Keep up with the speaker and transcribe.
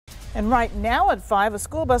And right now at 5, a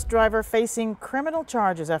school bus driver facing criminal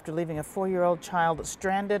charges after leaving a 4-year-old child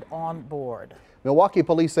stranded on board. Milwaukee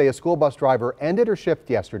police say a school bus driver ended her shift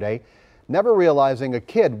yesterday, never realizing a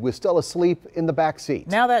kid was still asleep in the back seat.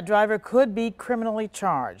 Now that driver could be criminally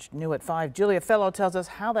charged. New at 5, Julia Fellow tells us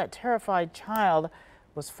how that terrified child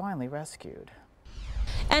was finally rescued.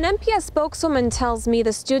 An MPS spokeswoman tells me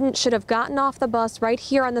the student should have gotten off the bus right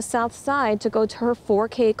here on the south side to go to her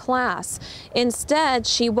 4K class. Instead,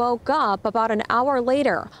 she woke up about an hour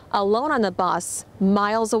later, alone on the bus,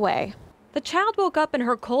 miles away. The child woke up in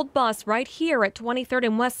her cold bus right here at 23rd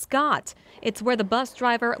and West Scott. It's where the bus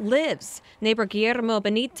driver lives. Neighbor Guillermo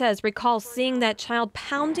Benitez recalls seeing that child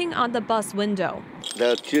pounding on the bus window.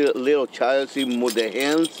 The little child, she moved their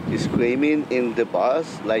hands, screaming in the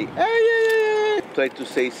bus, like, ah, tried to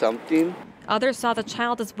say something. Others saw the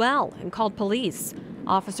child as well and called police.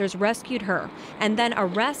 Officers rescued her and then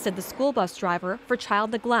arrested the school bus driver for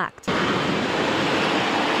child neglect.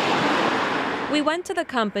 We went to the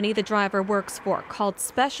company the driver works for, called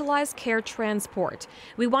Specialized Care Transport.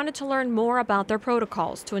 We wanted to learn more about their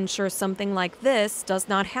protocols to ensure something like this does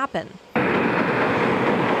not happen.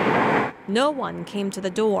 No one came to the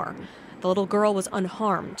door. The little girl was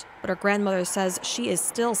unharmed, but her grandmother says she is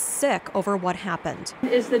still sick over what happened.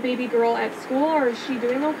 Is the baby girl at school, or is she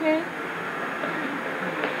doing okay?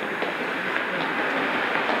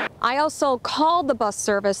 I also called the bus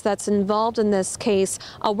service that's involved in this case.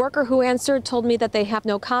 A worker who answered told me that they have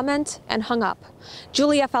no comment and hung up.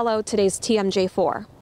 Julia Fellow, today's TMJ4.